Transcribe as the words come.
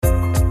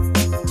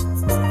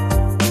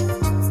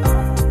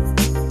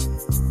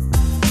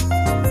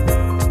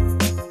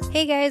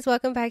guys,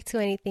 welcome back to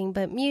Anything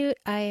But Mute.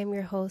 I am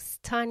your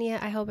host, Tanya.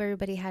 I hope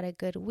everybody had a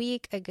good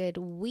week, a good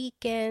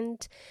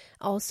weekend.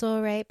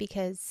 Also, right,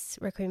 because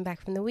we're coming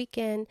back from the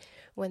weekend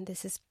when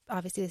this is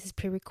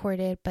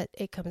pre-recorded, but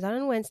it comes out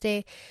on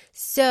Wednesday.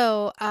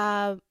 So,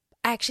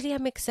 actually,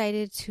 I'm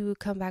excited to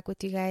come back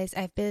with you guys.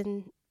 I've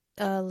been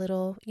a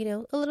little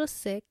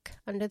sick,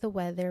 under the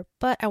weather,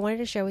 but I wanted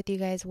to share with you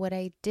guys what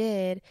I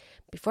did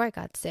before I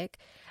got sick.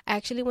 I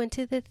actually went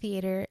to the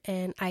theater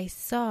and I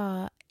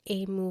saw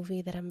a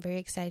movie that I'm very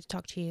excited to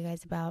talk to you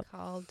guys about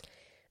called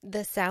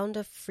The Sound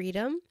of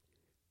Freedom.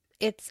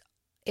 It's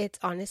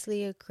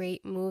honestly a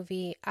great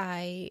movie.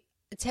 10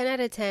 out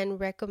of 10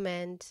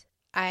 recommend.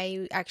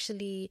 I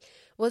actually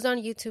was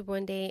on YouTube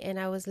one day and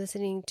I was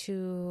listening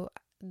to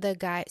the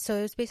guy. So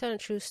it was based on a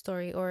true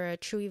story or a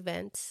true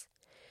events,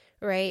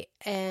 right?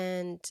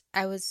 And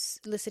I was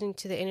listening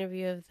to the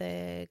interview of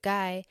the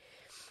guy.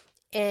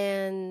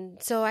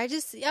 And so I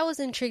was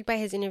intrigued by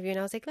his interview and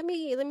I was like, let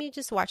me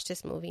just watch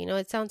this movie. You know,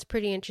 it sounds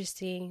pretty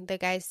interesting. The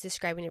guy's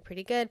describing it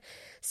pretty good.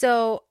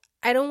 So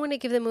I don't want to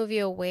give the movie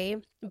away,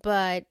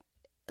 but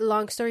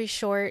long story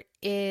short,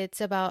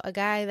 it's about a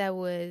guy that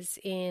was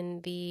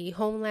in the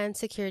Homeland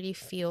Security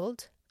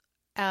field.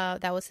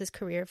 That was his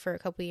career for a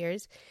couple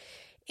years.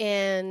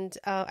 And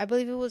I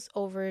believe it was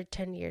over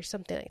 10 years,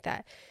 something like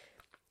that.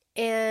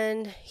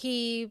 And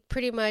he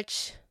pretty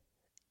much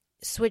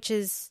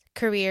switches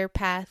career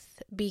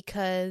path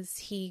because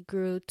he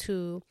grew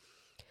to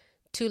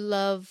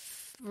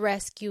love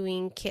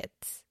rescuing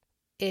kids,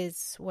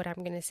 is what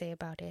I'm gonna say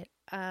about it.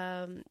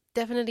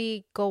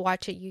 Definitely go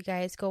watch it, you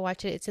guys. Go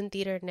watch it. It's in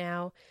theater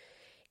now.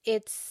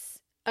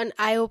 It's an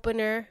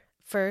eye-opener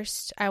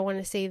first. I want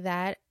to say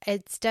that.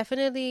 It's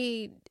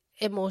definitely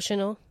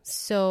emotional.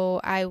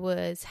 So I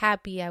was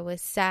happy, I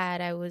was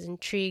sad, I was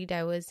intrigued,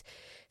 I was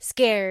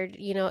scared.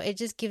 You know, it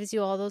just gives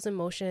you all those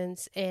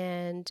emotions,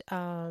 and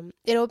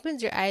it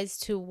opens your eyes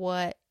to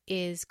what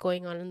is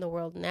going on in the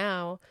world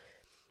now,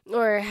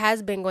 or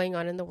has been going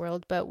on in the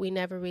world, but we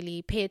never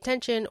really pay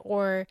attention,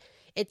 or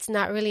it's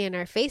not really in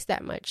our face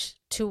that much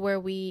to where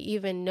we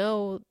even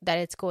know that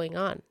it's going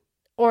on.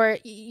 Or,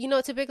 you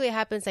know, typically it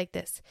happens like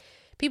this.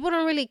 People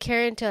don't really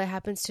care until it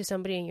happens to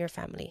somebody in your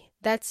family.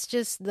 That's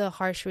just the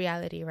harsh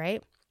reality,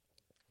 right?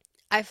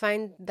 I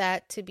find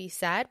that to be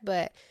sad,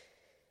 but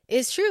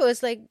it's true.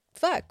 It's like,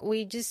 fuck,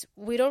 we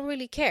don't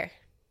really care,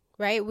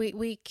 right?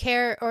 We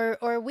care,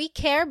 or we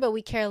care, but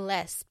we care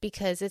less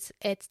because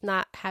it's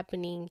not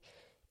happening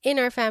in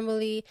our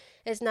family.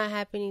 It's not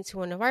happening to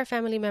one of our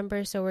family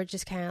members. So we're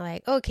just kind of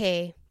like,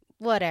 okay,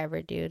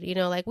 whatever, dude. You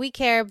know, like, we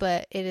care,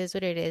 but it is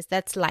what it is.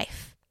 That's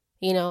life.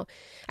 You know,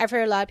 I've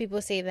heard a lot of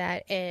people say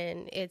that,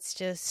 and it's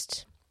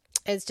just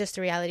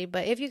the reality.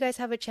 But if you guys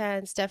have a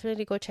chance,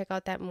 definitely go check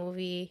out that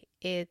movie.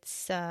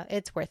 It's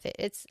worth it.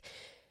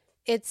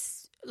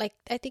 It's like,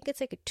 I think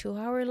it's like a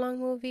 2-hour long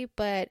movie,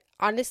 but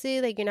honestly,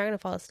 like, you're not going to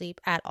fall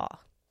asleep at all.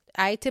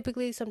 I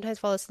typically sometimes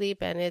fall asleep,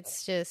 and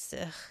it's just,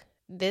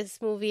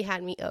 this movie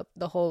had me up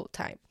the whole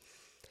time.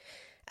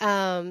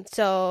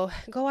 So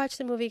go watch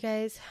the movie,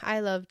 guys.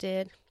 I loved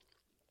it.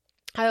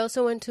 I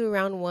also went to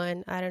Round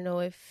One. I don't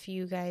know if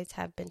you guys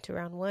have been to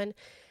Round One,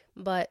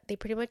 but they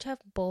pretty much have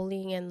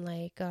bowling and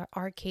like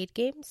arcade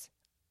games.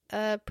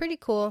 Pretty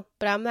cool,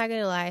 but I'm not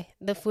gonna lie,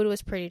 the food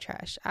was pretty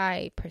trash.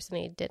 I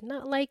personally did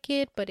not like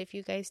it, but if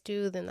you guys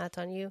do, then that's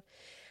on you.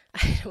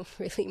 I don't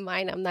really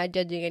mind. I'm not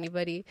judging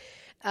anybody.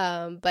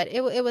 But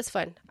it was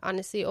fun.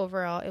 Honestly,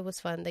 overall, it was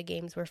fun. The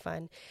games were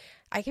fun.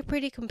 I get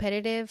pretty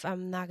competitive.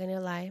 I'm not gonna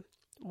lie.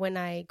 When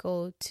I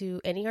go to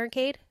any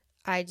arcade,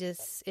 I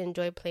just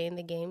enjoy playing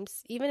the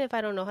games. Even if I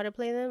don't know how to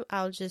play them,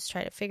 I'll just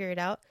try to figure it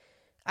out.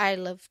 I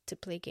love to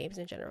play games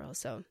in general.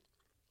 So,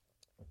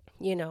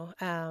 you know,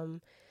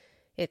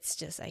 it's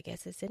just, I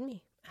guess it's in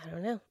me. I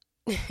don't know.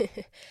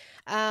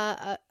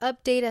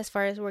 Update as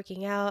far as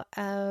working out.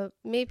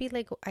 Maybe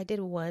like I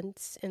did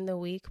once in the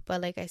week,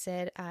 but like I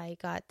said, I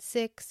got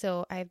sick.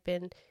 So I've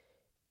been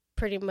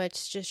pretty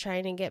much just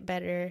trying to get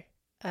better.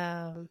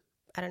 I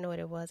don't know what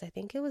it was. I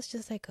think it was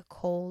just like a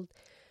cold.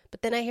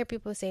 But then I hear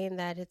people saying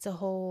that it's a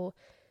whole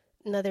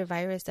another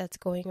virus that's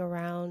going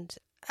around.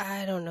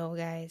 I don't know,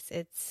 guys.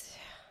 I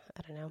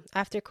don't know.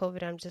 After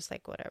COVID, I'm just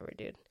like, whatever,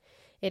 dude.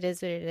 It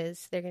is what it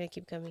is. They're going to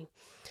keep coming.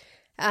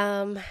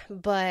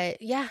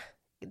 But yeah,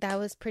 that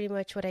was pretty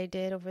much what I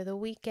did over the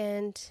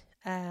weekend.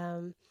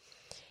 And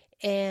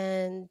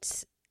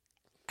it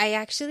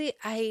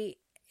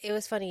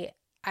was funny.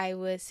 I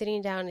was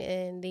sitting down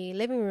in the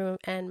living room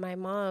and my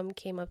mom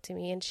came up to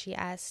me and she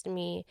asked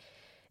me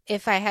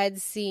if I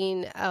had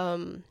seen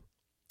my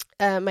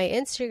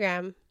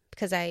Instagram,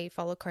 because I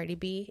follow Cardi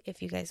B.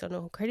 If you guys don't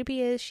know who Cardi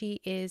B is,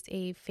 she is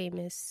a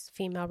famous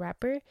female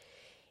rapper.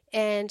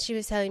 And she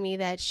was telling me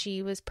that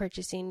she was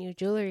purchasing new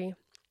jewelry.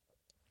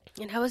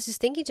 And I was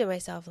just thinking to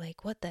myself,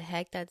 like, what the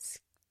heck? That's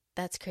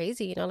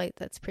crazy. You know, like,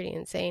 that's pretty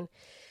insane.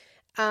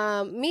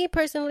 Me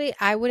personally,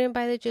 I wouldn't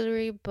buy the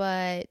jewelry,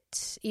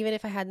 but even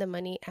if I had the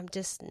money, I'm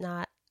just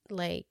not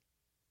like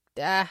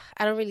I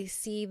don't really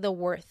see the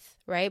worth,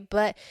 right?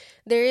 But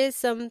there is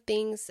some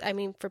things, I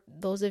mean, for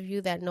those of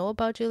you that know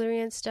about jewelry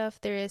and stuff,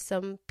 there is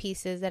some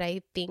pieces that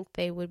I think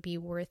they would be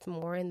worth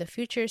more in the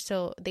future.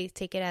 So they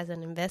take it as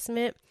an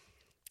investment.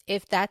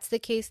 If that's the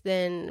case,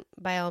 then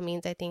by all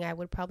means, I think I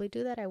would probably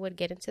do that. I would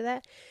get into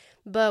that.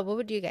 But what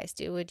would you guys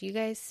do? Would you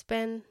guys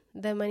spend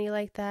the money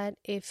like that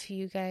if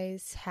you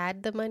guys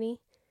had the money?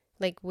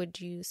 Like, would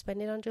you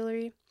spend it on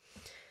jewelry?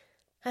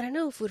 I don't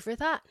know, food for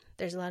thought.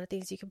 There's a lot of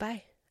things you could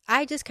buy.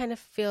 I just kind of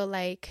feel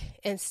like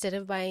instead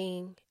of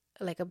buying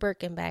like a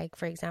Birkin bag,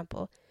 for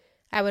example,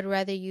 I would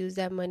rather use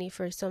that money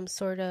for some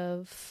sort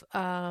of,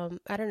 I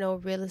don't know,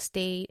 real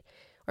estate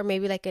or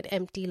maybe like an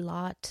empty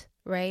lot,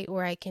 right?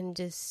 Where I can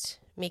just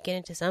make it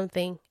into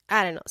something.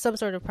 I don't know, some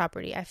sort of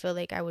property. I feel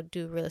like I would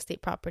do real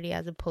estate property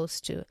as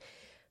opposed to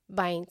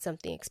buying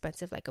something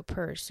expensive like a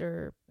purse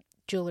or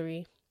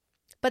jewelry.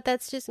 But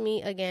that's just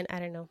me. Again, I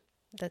don't know.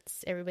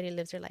 That's everybody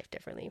lives their life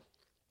differently.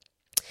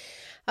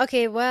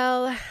 Okay,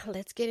 well,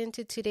 let's get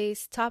into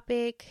today's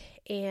topic.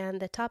 And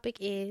the topic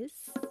is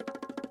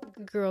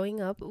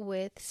growing up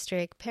with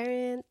strict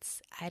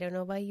parents. I don't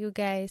know about you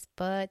guys,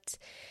 but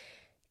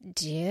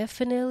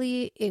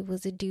definitely it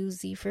was a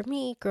doozy for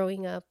me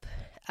growing up.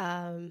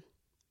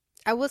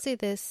 I will say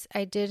this,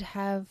 I did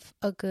have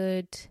a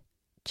good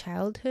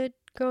childhood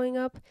growing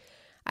up.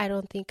 I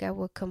don't think I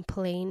would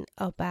complain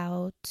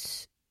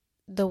about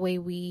the way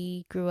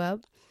we grew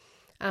up.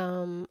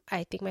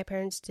 I think my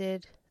parents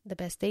did the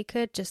best they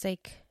could, just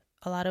like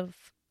a lot of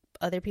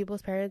other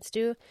people's parents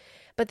do,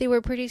 but they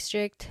were pretty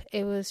strict.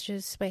 It was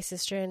just my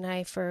sister and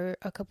I for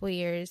a couple of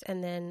years,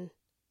 and then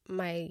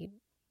my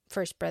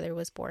first brother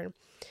was born.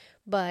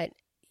 But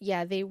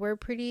yeah, they were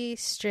pretty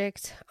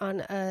strict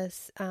on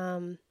us.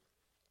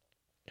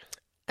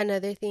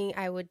 Another thing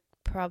I would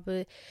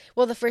probably,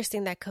 well, the first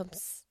thing that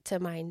comes to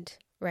mind,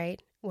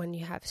 right, when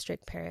you have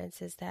strict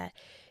parents is that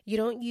you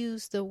don't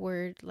use the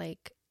word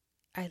like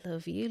I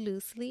love you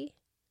loosely,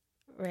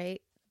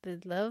 right? The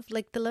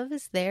love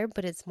is there,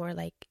 but it's more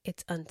like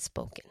it's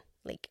unspoken.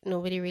 Like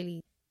nobody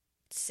really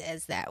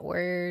says that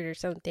word or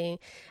something.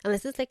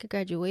 Unless it's like a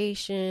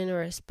graduation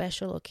or a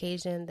special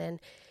occasion,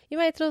 then you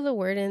might throw the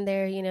word in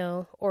there, you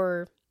know,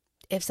 or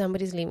if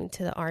somebody's leaving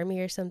to the army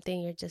or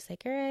something, you're just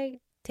like, all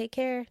right, take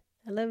care.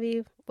 I love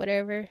you,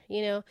 whatever,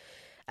 you know.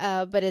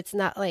 But it's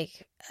not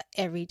like an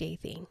everyday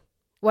thing.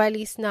 Well, at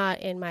least not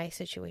in my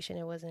situation,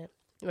 it wasn't,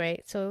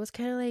 right? So it was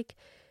kind of like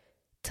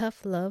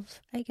tough love,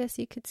 I guess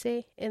you could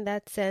say, in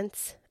that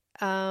sense.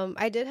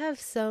 I did have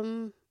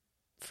some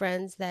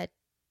friends that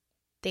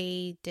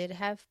they did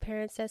have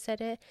parents that said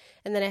it,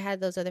 and then I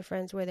had those other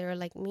friends where they were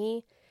like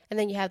me, and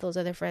then you have those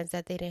other friends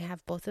that they didn't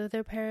have both of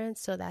their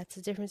parents, so that's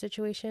a different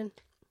situation.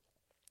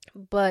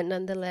 But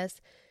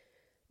nonetheless,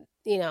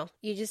 you know,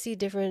 you just see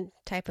different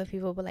type of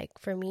people. But like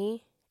for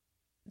me,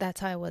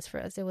 that's how it was for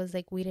us. It was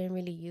like we didn't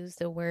really use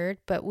the word,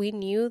 but we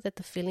knew that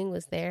the feeling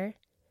was there,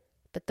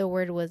 but the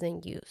word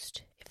wasn't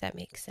used, if that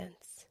makes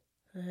sense.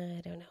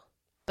 I don't know.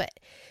 But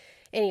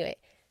anyway,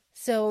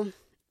 so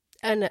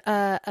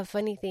a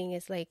funny thing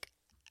is like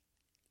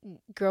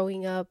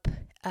growing up,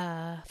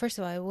 first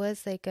of all, it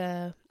was like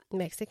a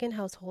Mexican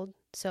household.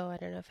 So I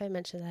don't know if I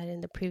mentioned that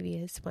in the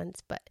previous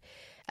ones, but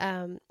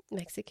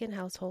Mexican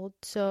household.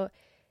 So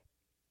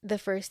the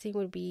first thing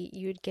would be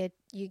you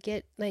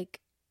get like,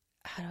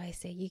 how do I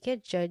say, you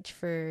get judged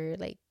for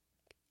like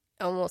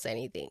almost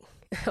anything,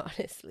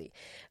 honestly,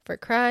 for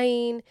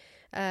crying,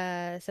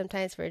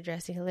 sometimes for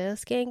dressing a little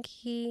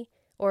skanky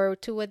or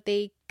to what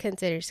they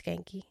consider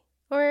skanky,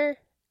 or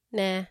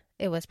nah,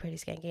 it was pretty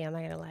skanky, I'm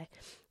not gonna lie,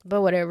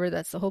 but whatever,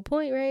 that's the whole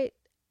point, right?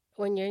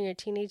 When you're in your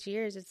teenage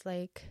years, it's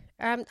like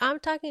I'm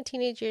talking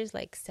teenage years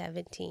like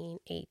 17,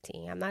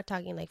 18. I'm not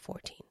talking like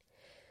 14,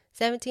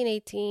 17,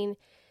 18,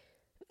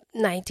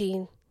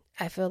 19.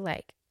 I feel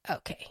like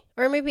okay,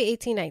 or maybe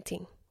 18,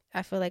 19.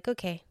 I feel like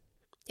okay,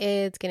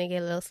 it's gonna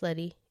get a little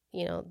slutty,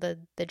 you know, the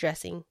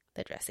dressing,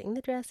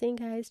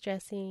 guys,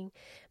 dressing.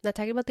 I'm not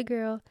talking about the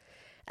girl.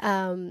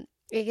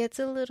 It gets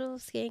a little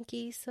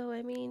skanky, so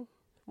I mean,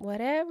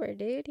 whatever,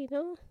 dude, you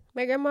know.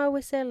 My grandma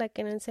always said like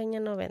que no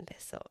enseña no vende,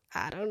 so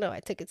I don't know,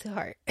 I took it to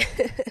heart.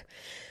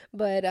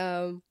 But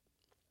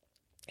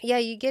yeah,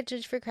 you get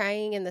judged for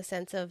crying in the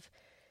sense of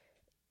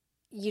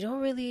you don't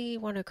really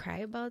want to cry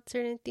about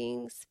certain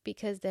things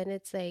because then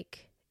it's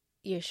like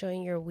you're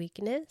showing your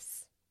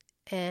weakness.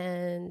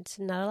 And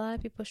not a lot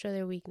of people show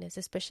their weakness,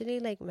 especially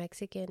like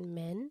Mexican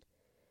men.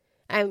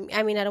 I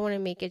mean, I don't want to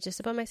make it just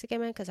about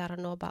Mexican men because I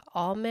don't know about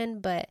all men,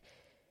 but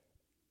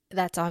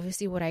that's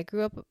obviously what I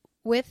grew up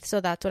with,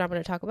 so that's what I'm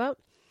going to talk about.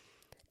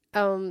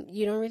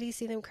 You don't really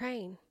see them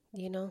crying,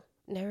 you know.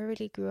 Never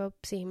really grew up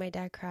seeing my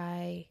dad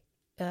cry,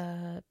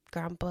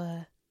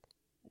 grandpa,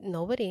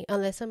 nobody,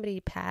 unless somebody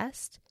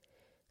passed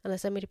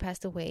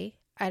away.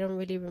 I don't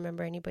really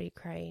remember anybody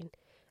crying.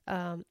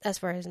 As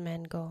far as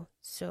men go.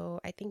 So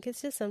I think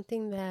it's just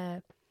something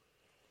that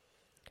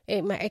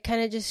it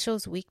kind of just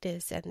shows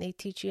weakness, and they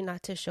teach you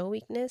not to show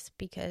weakness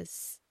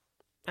because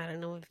I don't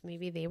know if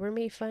maybe they were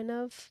made fun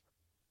of.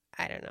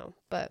 I don't know,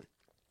 but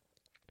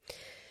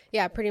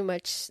Yeah, pretty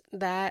much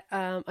that.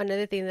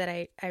 Another thing that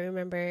I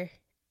remember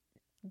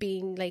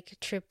being like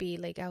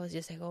trippy, like I was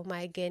just like, oh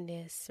my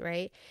goodness,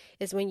 right?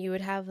 Is when you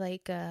would have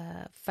like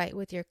a fight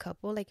with your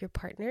couple, like your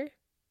partner,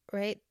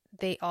 right?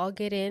 They all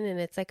get in and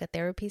it's like a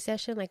therapy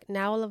session. Like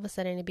now all of a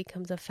sudden it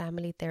becomes a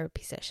family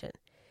therapy session.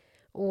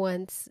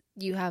 Once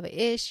you have an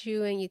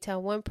issue and you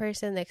tell one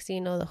person, next thing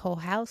you know, the whole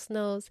house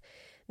knows.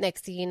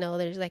 Next thing you know,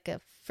 there's like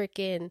a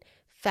freaking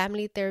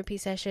family therapy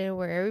session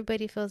where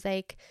everybody feels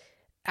like,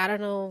 I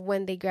don't know,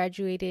 when they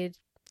graduated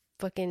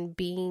fucking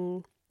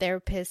being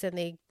therapists and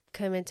they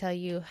come and tell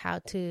you how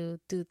to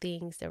do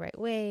things the right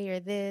way or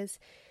this.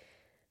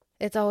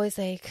 It's always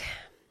like,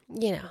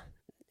 you know,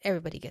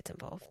 everybody gets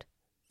involved.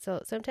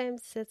 So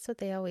sometimes that's what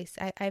they always,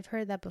 I've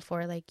heard that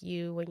before, like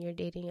you, when you're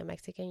dating a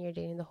Mexican, you're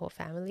dating the whole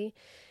family.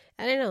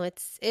 I don't know.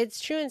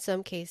 It's true in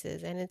some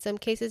cases, and in some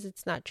cases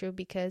it's not true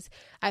because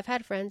I've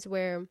had friends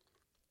where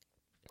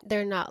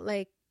they're not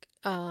like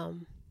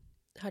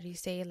how do you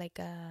say, like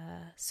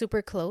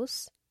super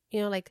close.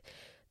 You know, like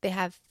they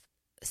have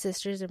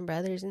sisters and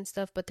brothers and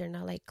stuff, but they're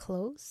not like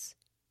close.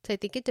 So I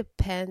think it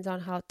depends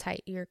on how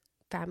tight your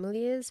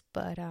family is,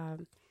 but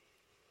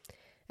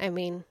I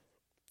mean,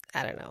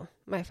 I don't know.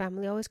 My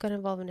family always got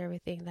involved in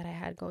everything that I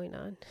had going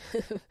on.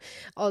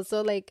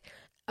 Also, like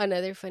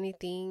another funny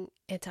thing,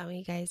 and tell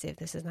me guys if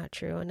this is not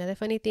true. Another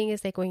funny thing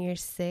is like when you're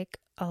sick,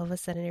 all of a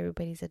sudden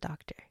everybody's a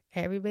doctor.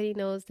 Everybody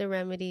knows the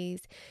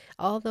remedies,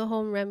 all the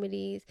home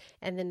remedies,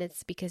 and then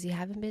it's because you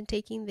haven't been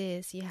taking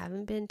this, you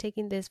haven't been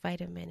taking this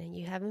vitamin, and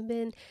you haven't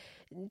been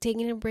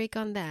taking a break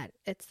on that.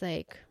 It's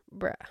like,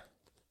 bruh,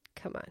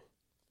 come on.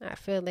 I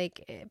feel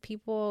like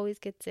people always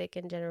get sick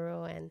in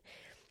general, and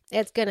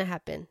it's gonna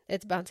happen.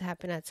 It's bound to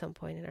happen at some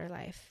point in our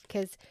life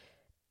because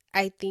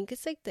I think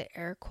it's like the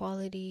air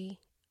quality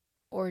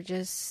or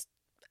just,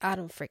 I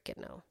don't freaking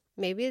know.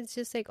 Maybe it's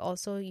just like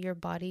also your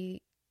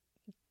body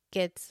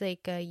gets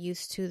like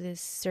used to this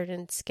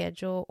certain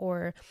schedule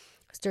or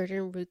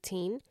certain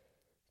routine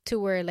to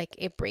where like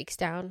it breaks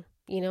down,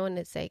 you know, and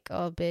it's like,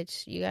 oh,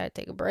 bitch, you gotta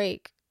take a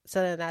break.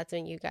 So then that's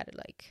when you gotta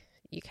like,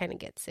 you kind of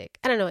get sick.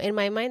 I don't know. In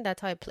my mind,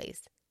 that's how it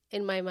plays.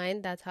 In my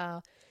mind, that's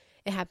how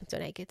it happens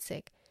when I get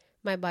sick.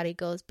 My body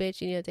goes,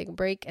 bitch, you need to take a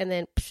break. And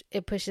then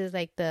it pushes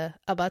like the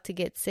about to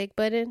get sick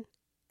button.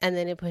 And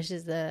then it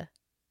pushes the,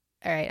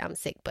 all right, I'm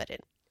sick button.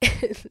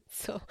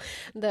 So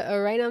the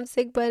all right, I'm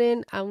sick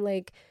button, I'm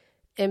like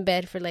in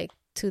bed for like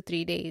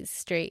 2-3 days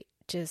straight,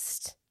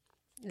 just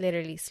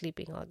literally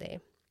sleeping all day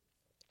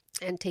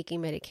and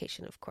taking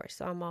medication, of course.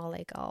 So I'm all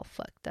like all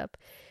fucked up.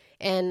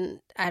 And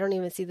I don't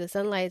even see the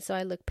sunlight, so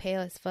I look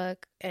pale as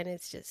fuck. And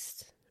it's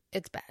just,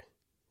 it's bad.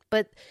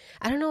 But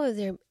I don't know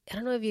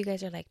if you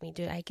guys are like me,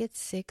 dude. I get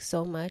sick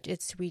so much.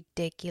 It's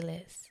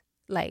ridiculous.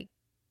 Like,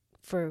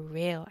 for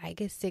real. I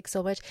get sick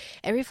so much.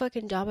 Every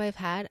fucking job I've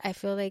had, I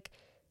feel like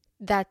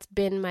that's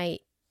been my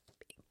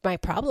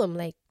problem.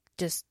 Like,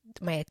 just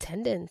my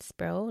attendance,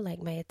 bro.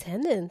 Like, my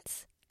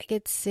attendance. I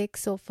get sick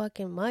so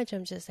fucking much.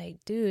 I'm just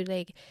like, dude,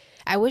 like,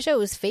 I wish I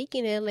was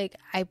faking it. Like,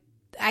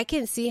 I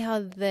can see how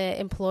the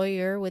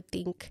employer would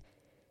think.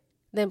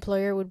 The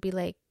employer would be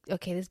like,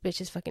 okay, this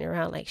bitch is fucking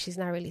around. Like, she's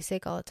not really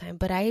sick all the time.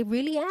 But I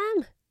really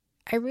am.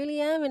 I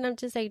really am. And I'm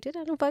just like, dude,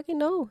 I don't fucking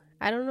know.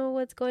 I don't know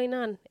what's going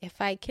on. If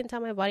I can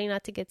tell my body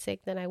not to get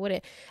sick, then I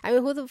wouldn't. I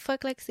mean, who the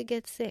fuck likes to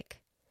get sick?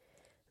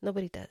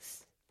 Nobody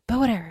does. But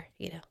whatever,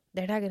 you know,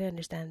 they're not going to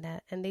understand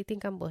that. And they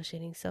think I'm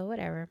bullshitting. So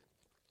whatever.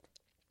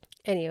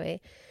 Anyway,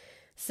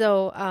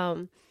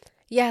 so,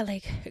 yeah,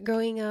 like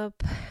growing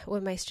up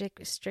with my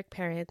strict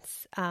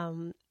parents,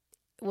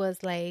 was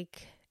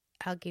like,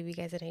 I'll give you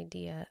guys an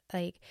idea.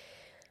 Like,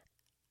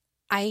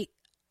 I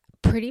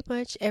pretty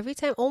much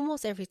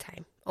almost every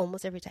time,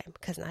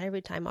 because not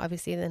every time,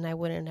 obviously, then I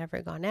wouldn't have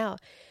never gone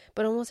out.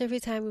 But almost every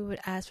time we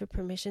would ask for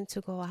permission to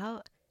go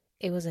out,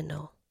 it was a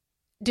no.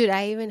 Dude,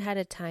 I even had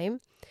a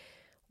time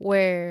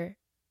where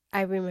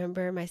I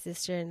remember my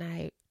sister and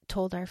I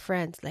told our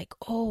friends, like,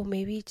 oh,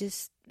 maybe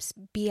just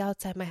be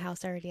outside my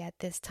house already at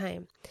this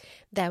time.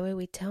 That way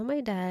we tell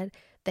my dad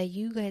that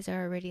you guys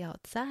are already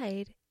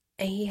outside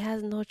and he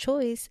has no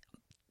choice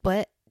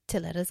but to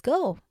let us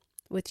go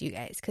with you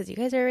guys because you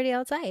guys are already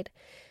outside.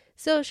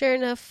 So sure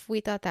enough, we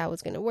thought that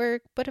was going to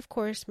work. But of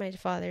course, my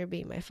father,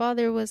 being my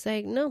father, was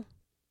like, no,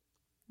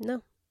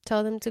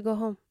 tell them to go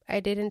home. I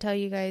didn't tell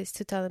you guys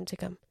to tell them to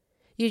come.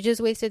 You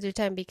just wasted your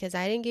time because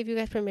I didn't give you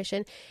guys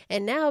permission.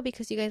 And now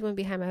because you guys went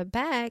behind my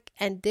back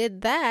and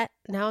did that,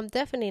 now I'm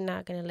definitely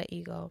not going to let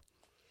you go.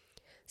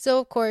 So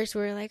of course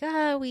we were like,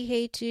 we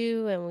hate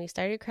you, and we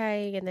started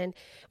crying, and then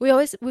we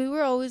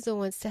were always the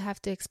ones to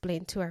have to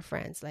explain to our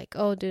friends, like,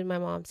 oh dude, my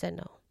mom said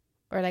no,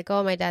 or like,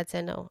 oh, my dad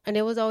said no, and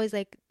it was always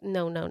like,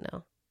 no.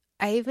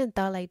 I even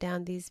thought like,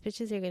 damn, these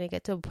bitches are gonna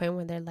get to a point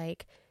where they're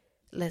like,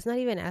 let's not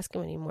even ask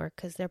them anymore,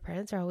 because their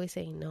parents are always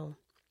saying no.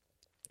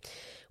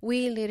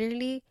 We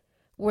literally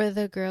were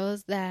the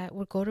girls that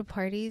would go to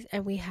parties,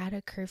 and we had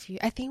a curfew.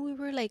 I think we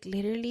were like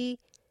literally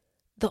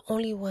the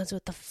only ones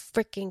with the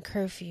freaking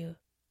curfew.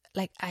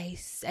 Like, I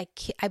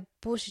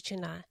bullshit you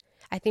not.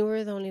 I think we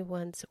were the only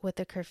ones with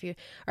the curfew.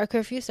 Our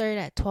curfew started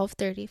at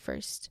 12:30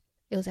 first.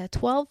 It was at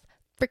 12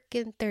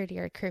 freaking 30,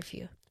 our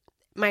curfew.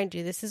 Mind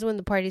you, this is when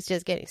the party's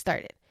just getting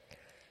started.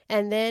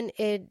 And then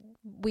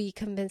we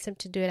convinced him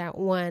to do it at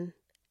 1.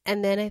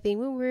 And then I think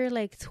when we were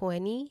like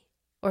 20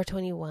 or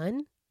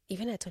 21,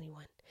 even at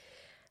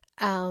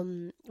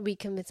 21, we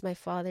convinced my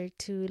father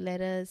to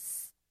let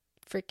us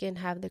freaking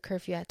have the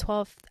curfew at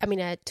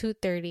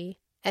 2:30.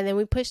 And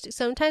then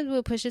sometimes we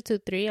would push it to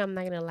 3, I'm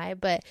not gonna lie,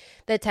 but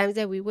the times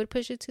that we would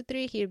push it to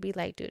 3, he'd be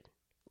like, dude,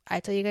 I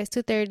told you guys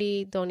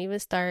 2:30, don't even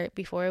start.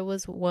 Before it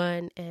was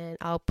 1, and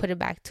I'll put it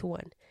back to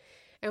 1.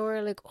 And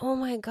we're like, oh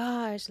my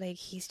gosh, like,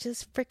 he's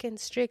just freaking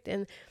strict.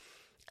 And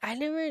I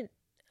never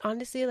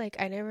understood,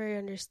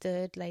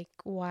 like,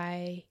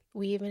 why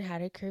we even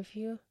had a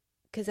curfew.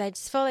 Because I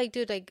just felt like,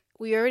 dude, like,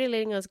 we already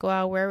letting us go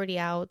out. We're already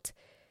out.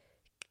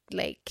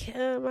 Like,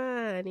 come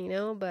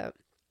on, but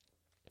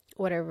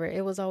whatever.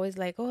 It was always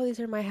like, oh, these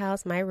are my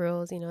house, my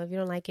rules. If you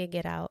don't like it,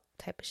 get out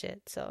type of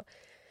shit. So,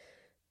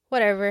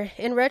 whatever.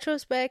 In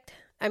retrospect,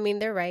 I mean,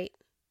 they're right.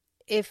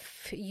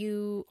 If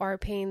you are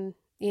paying,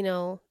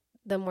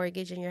 the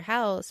mortgage in your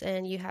house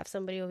and you have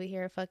somebody over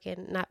here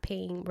fucking not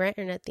paying rent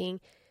or nothing,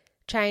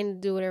 trying to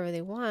do whatever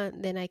they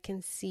want, then I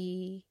can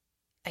see,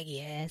 I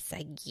guess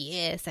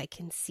I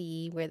can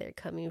see where they're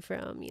coming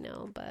from,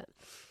 but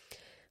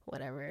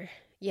whatever.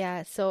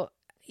 Yeah. So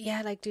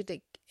yeah, like, dude,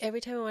 like, every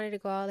time I wanted to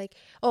go out, like,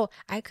 oh,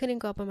 I couldn't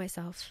go out by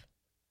myself.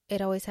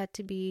 It always had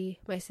to be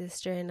my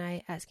sister and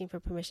I asking for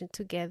permission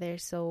together.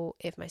 So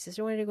if my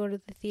sister wanted to go to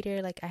the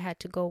theater, like, I had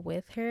to go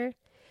with her.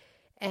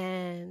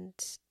 And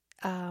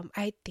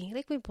I think,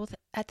 like, we both,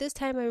 at this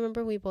time, I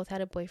remember we both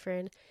had a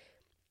boyfriend.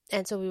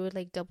 And so we would,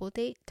 like, double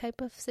date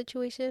type of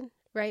situation,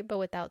 right? But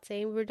without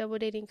saying we were double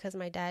dating, because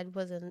my dad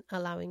wasn't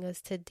allowing us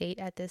to date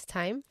at this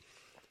time.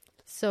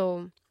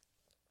 So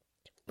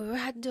we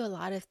had to do a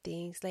lot of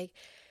things. Like,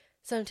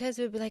 sometimes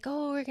we'd be like,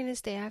 oh, we're going to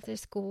stay after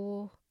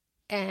school.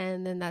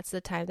 And then that's the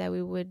time that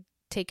we would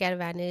take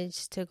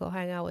advantage to go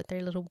hang out with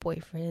their little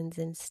boyfriends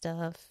and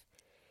stuff.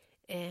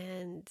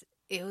 And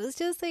it was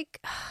just like,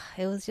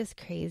 it was just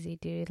crazy,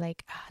 dude.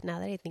 Like, now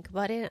that I think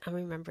about it, I'm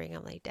remembering,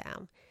 I'm like,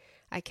 damn,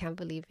 I can't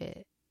believe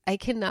it. I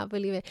cannot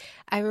believe it.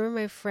 I remember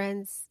my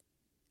friends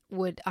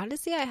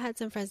honestly, I had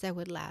some friends that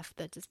would laugh,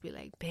 that just be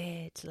like,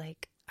 bitch,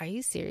 like, are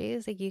you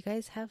serious? Like, you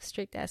guys have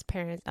strict ass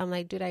parents. I'm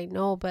like, dude, I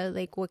know, but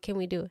like, what can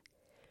we do?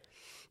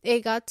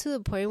 It got to the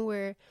point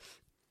where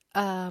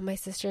my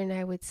sister and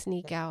I would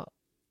sneak out.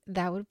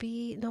 That was,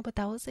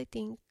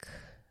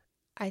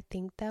 I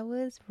think that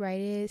was right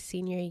at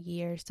senior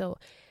year. So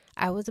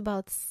I was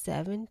about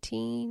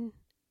 17,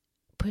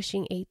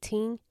 pushing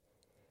 18.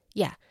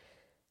 Yeah,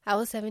 I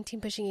was 17,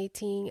 pushing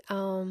 18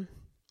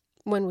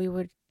 when we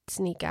would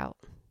sneak out.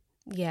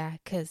 Yeah,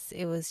 because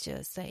it was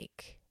just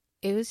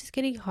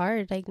getting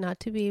hard, like, not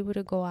to be able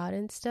to go out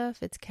and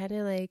stuff. It's kind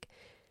of like,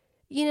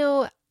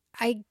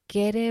 I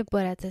get it,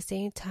 but at the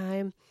same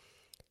time,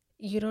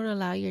 you don't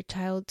allow your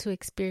child to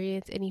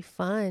experience any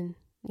fun,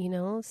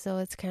 so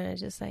it's kind of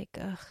just like,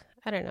 ugh,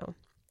 I don't know.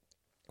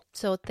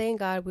 So thank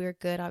God we were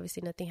good.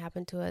 Obviously nothing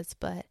happened to us,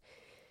 but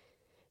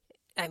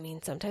I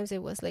mean, sometimes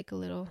it was like a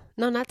little,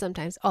 no, not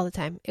sometimes, all the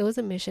time. It was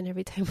a mission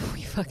every time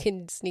we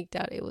fucking sneaked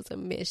out. It was a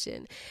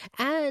mission.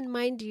 And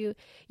mind you,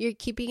 you're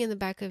keeping in the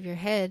back of your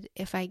head,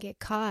 if I get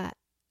caught,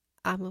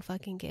 I'm gonna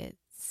fucking get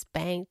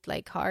spanked,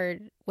 like,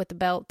 hard with the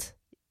belt,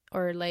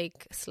 or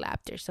like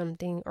slapped or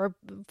something. Or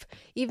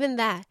even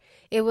that,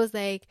 it was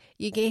like,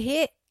 you get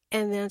hit,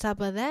 and then on top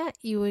of that,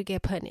 you would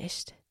get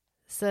punished.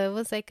 So it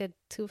was like a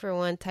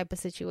 2-for-1 type of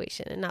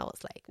situation. And I was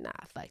like, nah,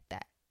 fuck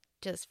that.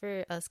 Just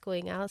for us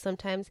going out,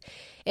 sometimes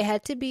it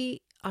had to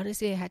be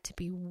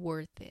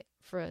worth it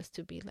for us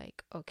to be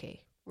like,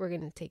 okay, we're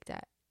gonna take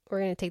that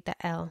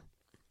L.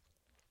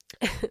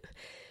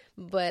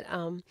 But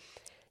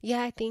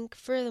yeah, I think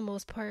for the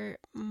most part,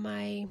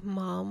 my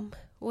mom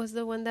was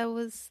the one that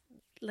was,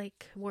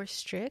 like, more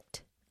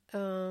strict.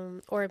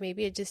 Or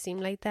maybe it just seemed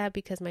like that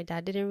because my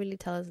dad didn't really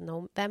tell us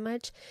no that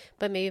much,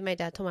 but maybe my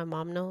dad told my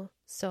mom no.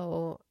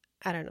 So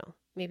I don't know,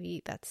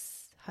 maybe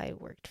that's how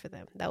it worked for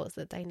them. That was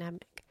the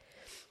dynamic.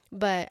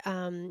 But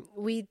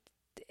we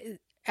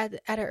at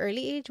an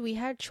early age, we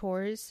had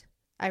chores.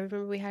 I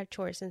remember we had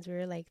chores since we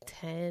were like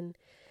 10.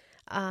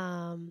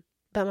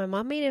 But my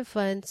mom made it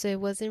fun, so it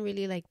wasn't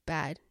really like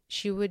bad.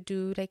 She would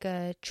do like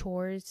a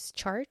chores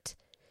chart.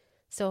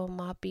 So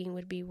mopping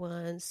would be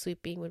one,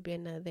 sweeping would be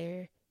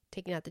another,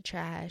 taking out the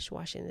trash,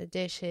 washing the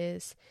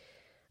dishes.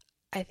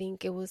 I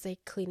think it was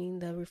like cleaning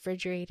the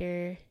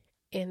refrigerator,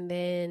 and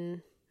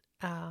then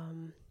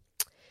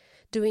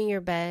doing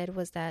your bed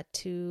was that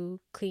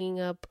too, cleaning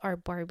up our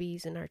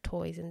Barbies and our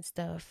toys and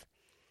stuff.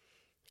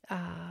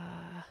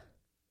 I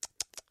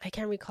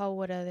can't recall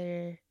what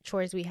other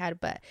chores we had,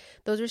 but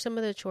those were some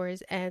of the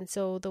chores. And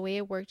so the way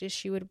it worked is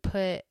she would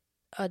put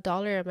a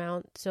dollar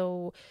amount.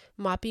 So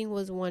mopping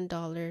was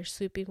 $1,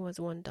 sweeping was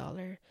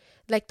 $1.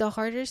 Like, the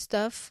harder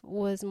stuff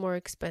was more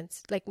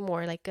expensive, like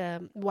more like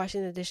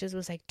washing the dishes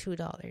was like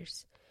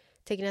 $2.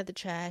 Taking out the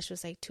trash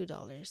was like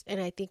 $2.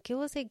 And I think it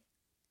was like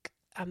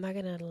I'm not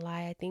gonna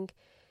lie. I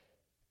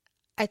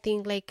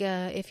think like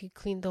if you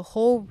clean the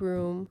whole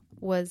room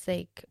was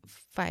like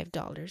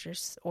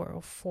 $5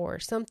 or four,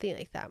 something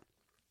like that.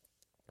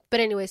 But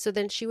anyway, so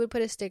then she would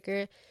put a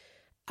sticker.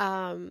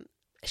 Um,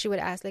 she would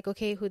ask like,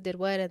 okay, who did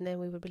what, and then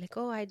we would be like,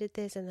 oh, I did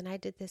this, and then I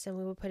did this, and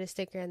we would put a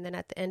sticker, and then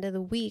at the end of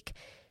the week,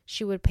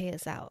 she would pay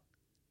us out.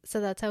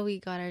 So that's how we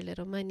got our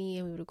little money,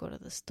 and we would go to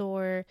the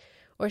store,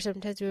 or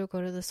sometimes we would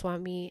go to the swap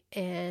meet,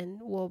 and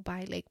we'll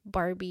buy like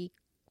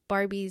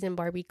Barbies and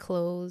Barbie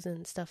clothes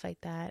and stuff like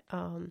that.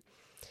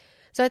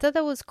 So I thought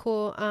that was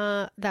cool.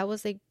 That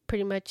was like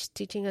pretty much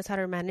teaching us how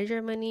to manage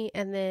our money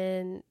and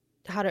then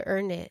how to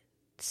earn it.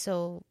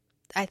 So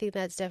I think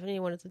that's definitely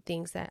one of the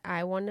things that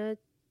I want to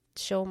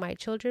show my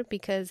children,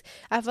 because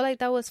I feel like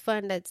that was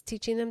fun. That's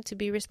teaching them to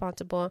be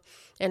responsible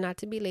and not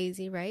to be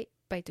lazy, right?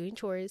 By doing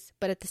chores,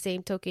 but at the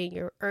same token,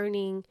 you're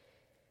earning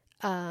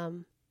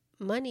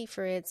money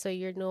for it. So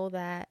you know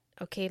that,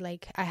 okay,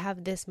 like I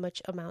have this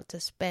much amount to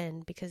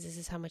spend because this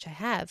is how much I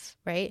have,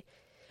 right?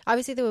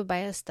 Obviously, they would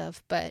buy us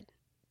stuff, but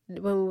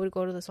when we would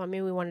go to the swap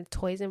meet, we wanted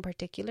toys in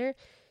particular.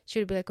 She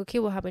would be like, okay,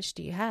 well, how much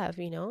do you have,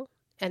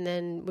 And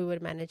then we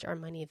would manage our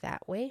money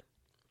that way.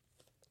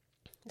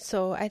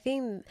 So I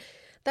think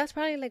that's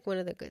probably like one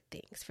of the good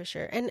things for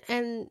sure. And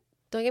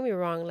don't get me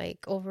wrong,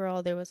 like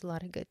overall there was a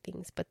lot of good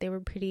things, but they were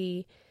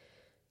pretty,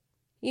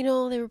 they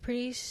were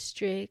pretty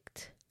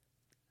strict.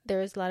 There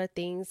was a lot of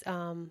things.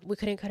 We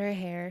couldn't cut our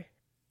hair.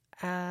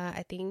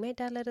 I think my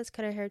dad let us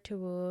cut our hair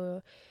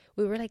to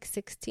we were like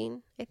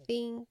 16, I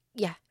think.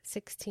 Yeah,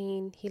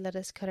 16. He let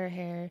us cut our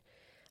hair.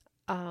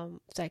 So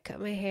I cut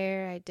my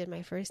hair. I did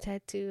my first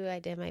tattoo. I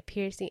did my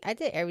piercing. I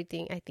did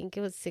everything. I think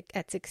it was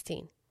at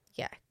 16.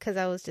 Yeah, because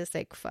I was just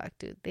like, fuck,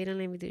 dude. They don't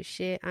let me do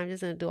shit. I'm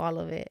just going to do all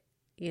of it.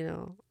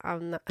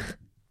 I'm not,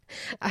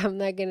 I'm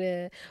not going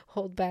to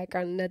hold back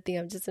on nothing.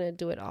 I'm just going to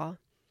do it all.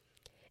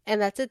 And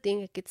that's the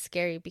thing. It gets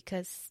scary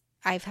because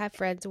I've had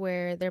friends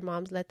where their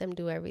moms let them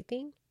do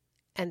everything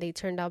and they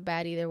turned out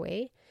bad either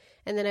way.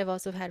 And then I've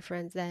also had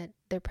friends that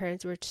their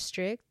parents were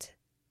strict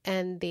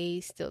and they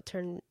still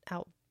turned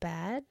out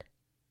bad.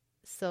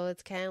 So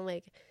it's kind of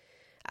like,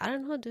 I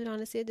don't know, dude.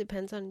 Honestly, it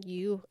depends on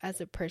you as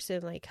a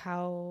person, like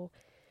how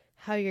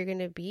you're going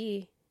to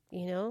be,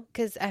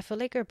 because I feel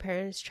like our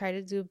parents try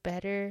to do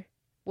better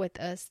with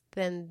us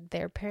than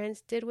their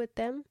parents did with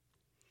them.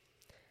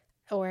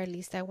 Or at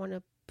least I want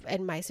to,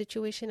 in my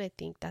situation, I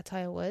think that's how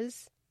it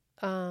was.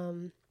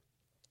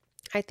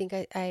 I think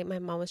my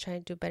mom was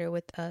trying to do better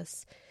with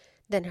us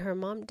than her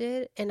mom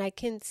did. And I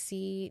can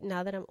see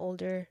now that I'm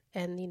older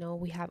and,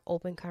 we have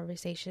open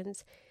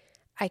conversations,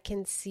 I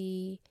can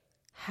see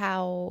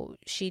how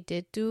she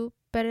did do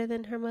better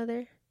than her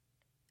mother.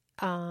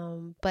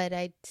 But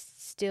I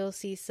still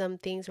see some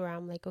things where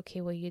I'm like,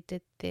 okay, well, you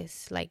did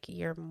this like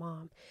your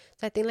mom.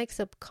 So I think like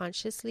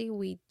subconsciously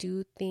we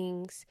do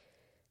things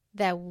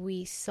that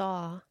we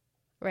saw,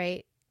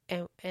 right?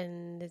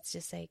 And it's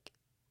just like,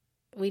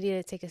 we need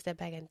to take a step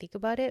back and think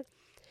about it.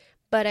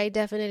 But I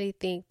definitely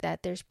think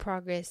that there's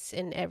progress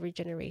in every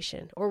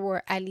generation,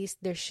 or at least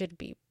there should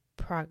be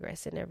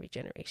progress in every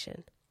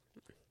generation,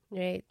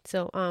 right?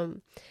 So,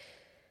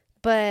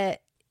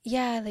 but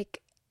yeah,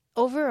 like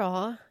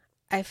overall,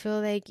 I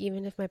feel like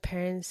even if my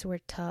parents were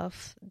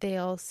tough, they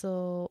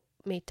also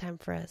made time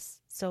for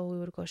us. So we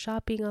would go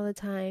shopping all the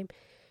time.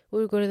 We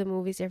would go to the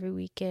movies every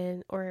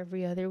weekend or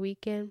every other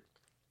weekend.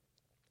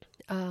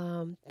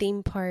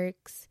 Theme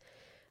parks.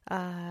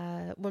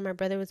 When my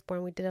brother was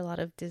born, we did a lot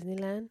of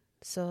Disneyland.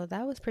 So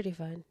that was pretty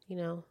fun,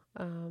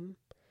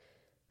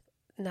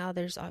 Now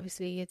there's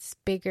obviously, it's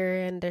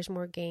bigger and there's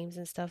more games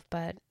and stuff,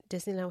 but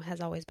Disneyland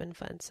has always been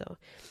fun. So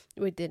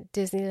we did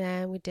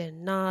Disneyland, we did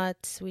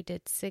Knott's, we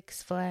did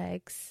Six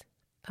Flags.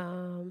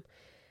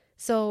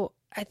 So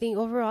I think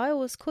overall it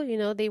was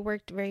cool. They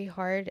worked very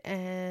hard,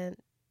 and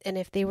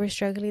if they were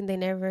struggling, they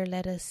never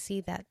let us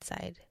see that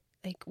side.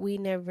 Like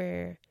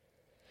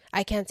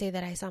I can't say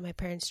that I saw my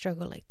parents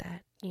struggle like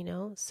that,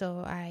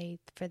 So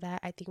for that,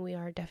 I think we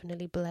are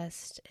definitely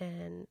blessed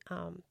and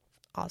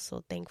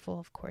also thankful,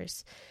 of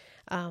course.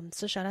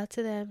 So shout out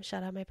to them.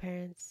 Shout out my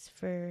parents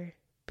for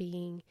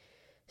being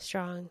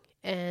strong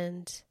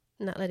and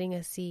not letting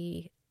us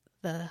see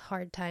the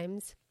hard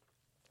times.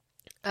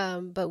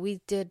 But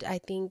I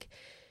think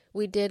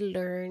we did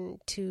learn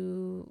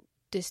to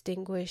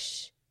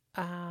distinguish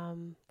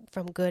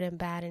from good and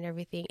bad and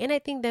everything. And I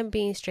think them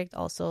being strict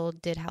also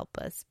did help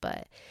us.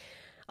 But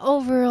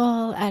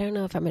overall, I don't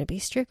know if I'm going to be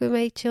strict with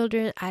my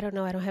children. I don't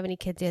know. I don't have any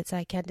kids yet, so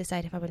I can't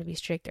decide if I'm going to be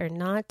strict or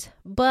not.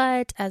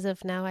 But as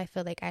of now, I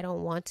feel like I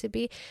don't want to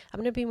be. I'm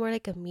going to be more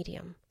like a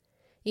medium.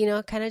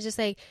 Kind of just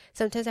like,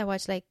 sometimes I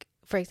watch, like,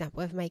 for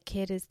example, if my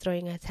kid is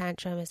throwing a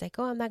tantrum, it's like,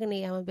 oh, I'm not going to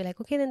eat. I'm going to be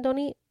like, okay, then don't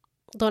eat.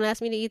 Don't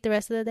ask me to eat the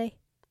rest of the day.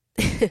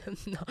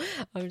 No,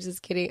 I'm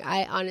just kidding.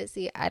 I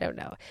don't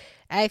know.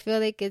 I feel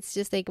like it's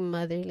just like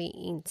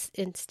motherly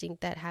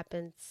instinct that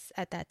happens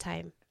at that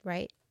time,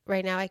 right?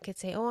 Right now I could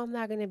say, oh, I'm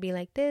not going to be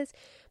like this.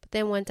 But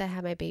then once I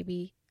have my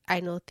baby,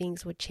 I know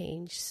things would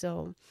change.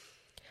 So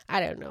I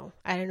don't know.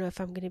 I don't know if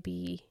I'm going to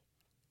be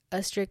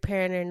a strict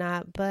parent or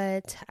not,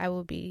 but I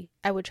would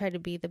try to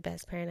be the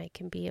best parent I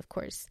can be, of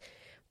course.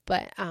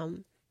 But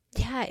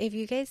yeah, if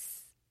you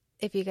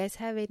guys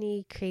have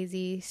any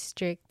crazy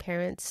strict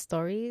parent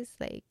stories,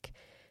 like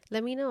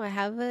let me know. I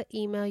have an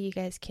email. You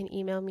guys can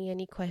email me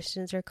any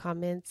questions or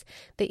comments.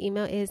 The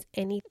email is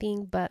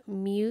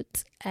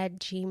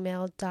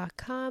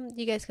anythingbutmute@gmail.com.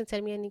 You guys can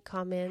send me any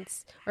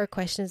comments or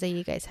questions that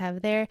you guys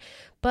have there.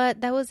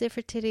 But that was it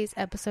for today's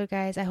episode,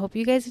 guys. I hope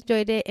you guys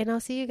enjoyed it, and I'll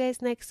see you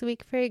guys next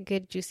week for a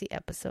good, juicy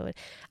episode.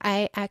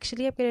 I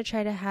actually am going to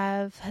try to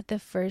have the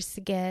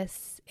first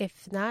guest,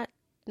 if not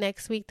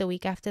next week, the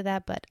week after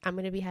that, but I'm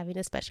going to be having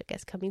a special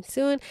guest coming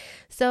soon.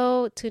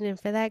 So tune in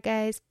for that,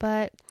 guys.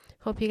 But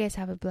hope you guys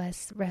have a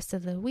blessed rest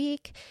of the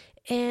week,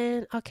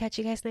 and I'll catch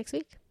you guys next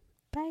week.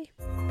 Bye.